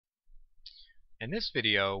In this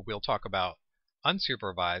video, we'll talk about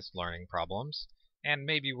unsupervised learning problems, and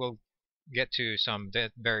maybe we'll get to some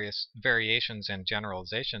various variations and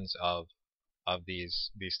generalizations of these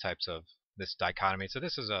types of this dichotomy. So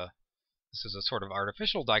this is a sort of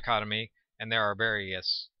artificial dichotomy, and there are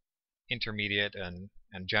various intermediate and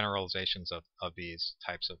generalizations of these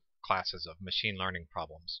types of classes of machine learning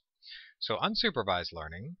problems. So unsupervised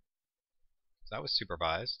learning, that was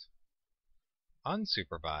supervised.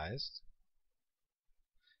 Unsupervised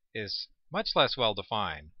is much less well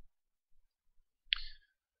defined.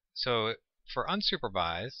 So for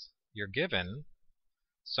unsupervised, you're given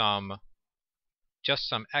just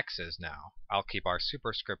some x's now. I'll keep our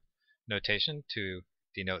superscript notation to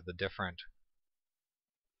denote the different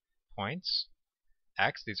points.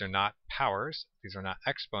 X, these are not powers, these are not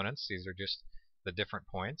exponents, these are just the different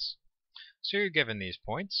points. So you're given these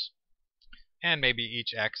points, and maybe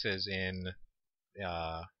each x is in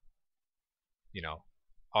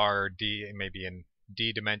maybe in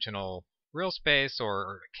d-dimensional real space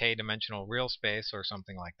or k-dimensional real space or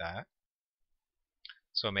something like that.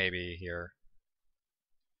 So maybe here,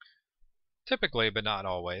 typically but not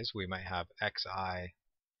always, we might have xi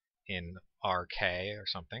in rk or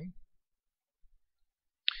something.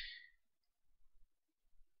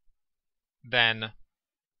 Then,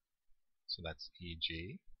 so that's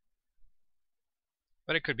e.g.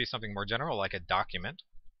 But it could be something more general, like a document,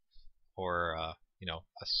 or a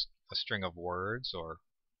string of words, or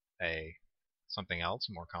something else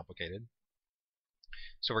more complicated.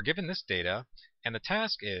 So we're given this data, and the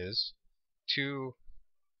task is to.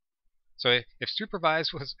 So if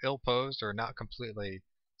supervised was ill-posed or not completely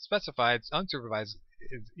specified, unsupervised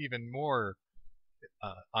is even more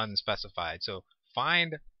unspecified. So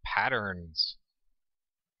find patterns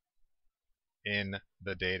in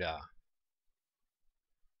the data,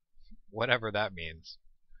 whatever that means.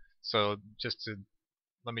 So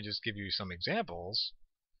let me just give you some examples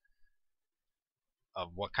of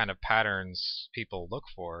what kind of patterns people look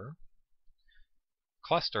for.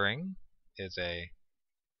 Clustering is a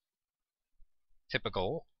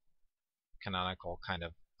typical canonical kind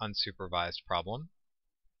of unsupervised problem.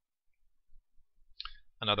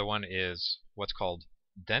 Another one is what's called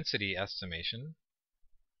density estimation.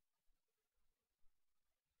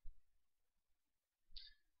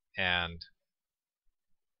 And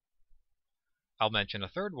I'll mention a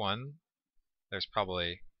third one. There's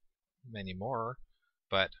probably many more,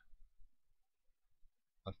 but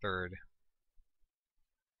a third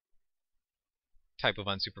type of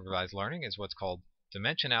unsupervised learning is what's called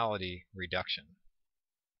dimensionality reduction.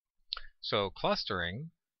 So clustering,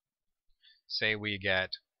 say we get,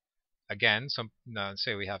 again,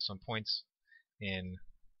 say we have some points in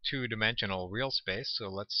two-dimensional real space. So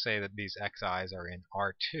let's say that these xi's are in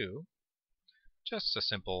R2. Just a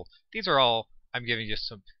simple, these are all, I'm giving you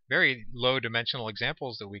some very low dimensional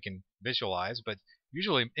examples that we can visualize, but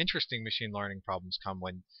usually interesting machine learning problems come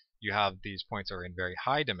when you have these points are in very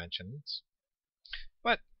high dimensions.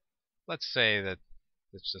 But let's say that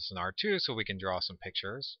it's just an R2, so we can draw some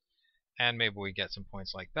pictures, and maybe we get some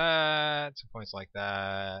points like that, some points like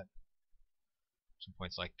that, some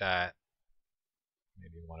points like that,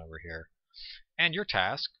 maybe one over here. And your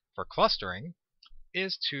task for clustering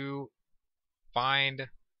is to find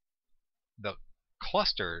the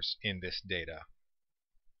clusters in this data.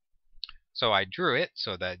 So I drew it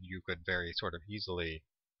so that you could very sort of easily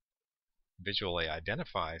visually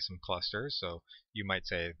identify some clusters. So you might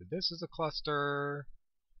say that this is a cluster,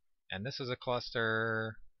 and this is a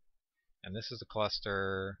cluster, and this is a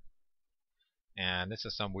cluster, and this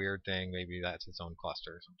is some weird thing, maybe that's its own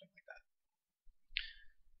cluster or something like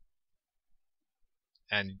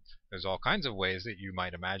that. And there's all kinds of ways that you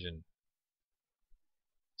might imagine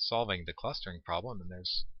solving the clustering problem, and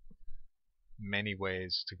there's many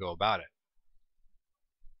ways to go about it.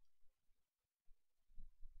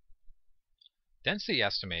 Density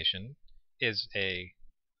estimation is a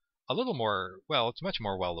little more, well, it's much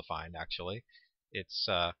more well defined actually. It's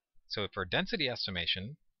so for density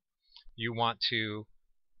estimation, you want to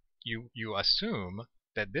you assume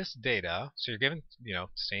that this data, so you're given,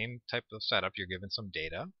 same type of setup, you're given some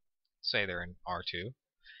data, say they're in R2,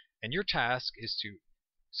 and your task is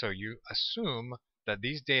so you assume that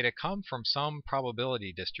these data come from some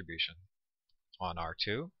probability distribution on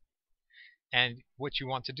R2, and what you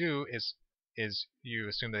want to do is you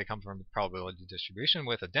assume that they come from a probability distribution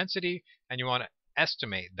with a density, and you want to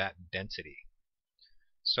estimate that density.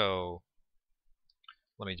 So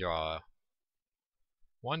let me draw a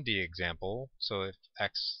 1D example. So if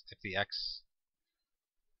the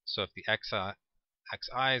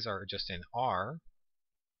xi's are just in R,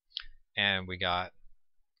 and we got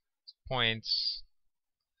points.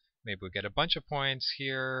 Maybe we get a bunch of points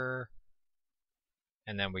here,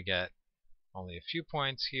 and then we get only a few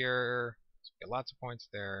points here. So we get lots of points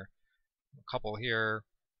there, a couple here,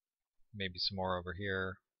 maybe some more over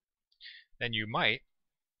here. Then you might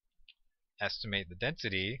estimate the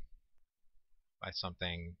density by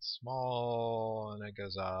something small, and it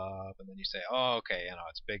goes up, and then you say, oh, okay,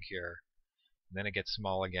 it's big here. And then it gets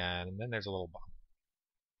small again, and then there's a little bump.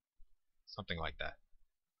 Something like that.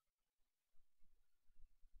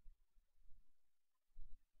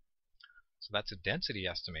 So that's a density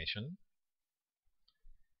estimation.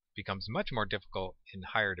 It becomes much more difficult in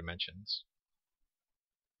higher dimensions.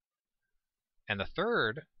 And the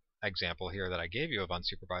third example here that I gave you of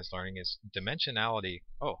unsupervised learning is dimensionality.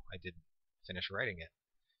 Oh, I didn't finish writing it.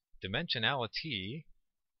 Dimensionality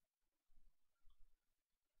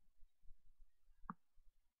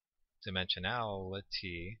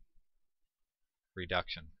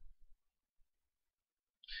reduction.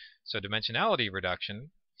 So dimensionality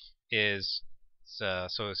reduction is so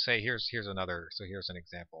say here's an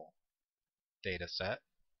example data set.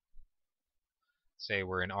 Say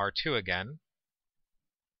we're in R2 again.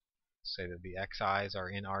 Say that the xi's are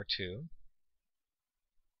in R2.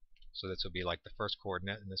 So this would be like the first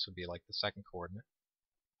coordinate, and this would be like the second coordinate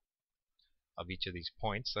of each of these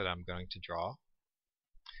points that I'm going to draw.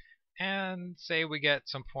 And say we get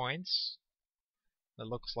some points that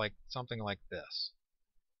looks like something like this.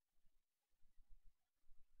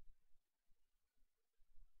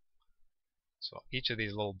 So each of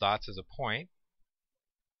these little dots is a point.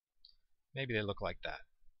 Maybe they look like that.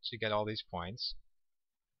 So you get all these points.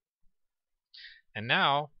 And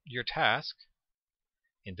now your task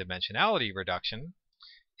in dimensionality reduction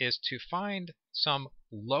is to find some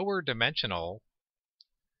lower dimensional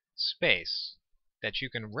space that you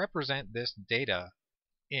can represent this data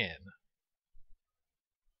in.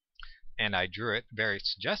 And I drew it very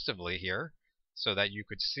suggestively here so that you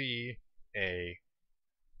could see a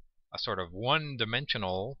sort of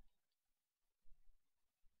one-dimensional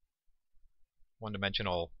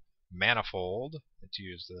manifold, to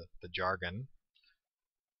use the jargon,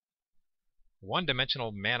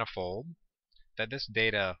 one-dimensional manifold that this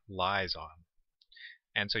data lies on.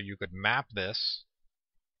 And so you could map this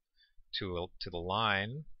to the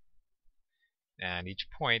line, and each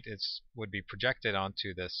point would be projected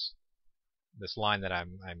onto this line that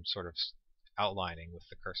I'm sort of outlining with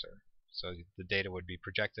the cursor. So the data would be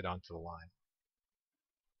projected onto the line.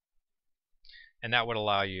 And that would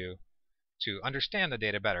allow you to understand the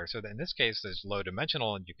data better. So that in this case, it's low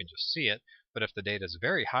dimensional and you can just see it. But if the data is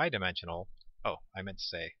very high dimensional, oh, I meant to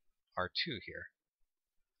say R2 here.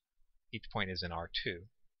 Each point is in R2.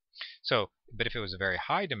 So, but if it was a very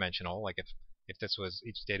high dimensional, like if this was,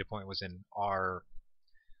 each data point was in R10,000,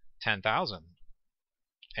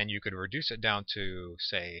 and you could reduce it down to,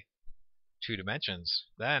 say, 2 dimensions,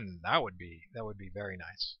 then that would be very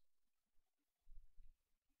nice.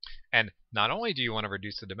 And not only do you want to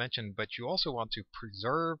reduce the dimension, but you also want to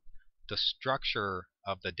preserve the structure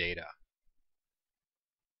of the data.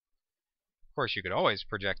 Of course, you could always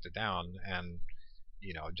project it down and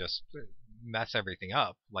just mess everything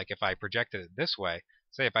up. Like if I projected it this way,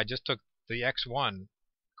 say if I just took the x1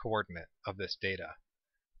 coordinate of this data,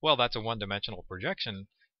 well, that's a one-dimensional projection,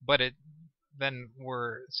 but then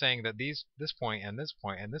we're saying that this point and this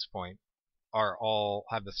point and this point are all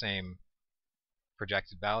have the same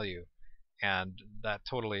projected value, and that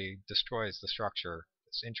totally destroys the structure,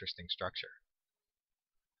 this interesting structure.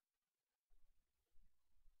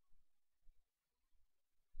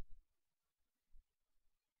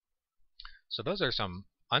 So those are some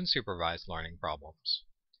unsupervised learning problems.